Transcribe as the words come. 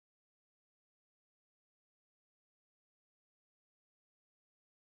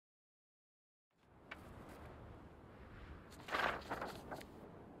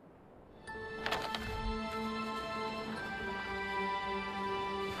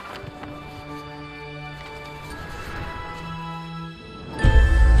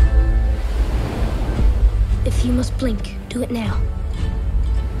If you must blink, do it now.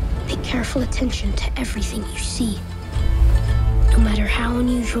 Pay careful attention to everything you see, no matter how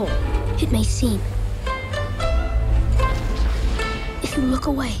unusual it may seem. If you look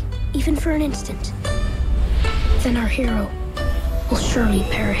away, even for an instant, then our hero will surely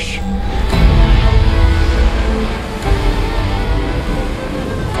perish.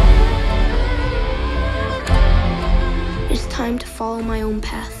 It's time to follow my own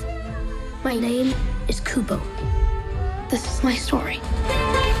path. My name is Kubo. This is my story.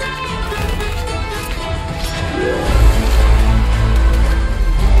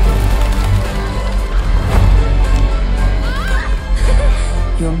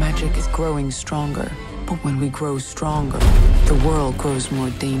 Your magic is growing stronger, but when we grow stronger, the world grows more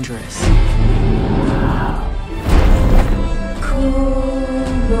dangerous. Kubo.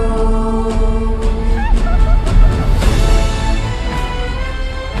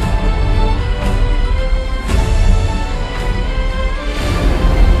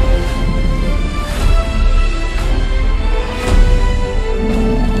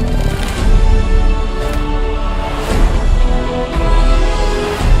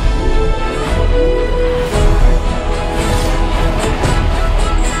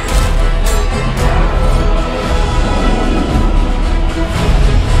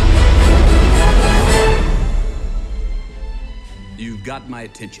 You've got my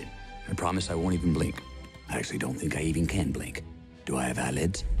attention. I promise I won't even blink. I actually don't think I even can blink. Do I have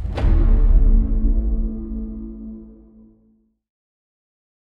eyelids?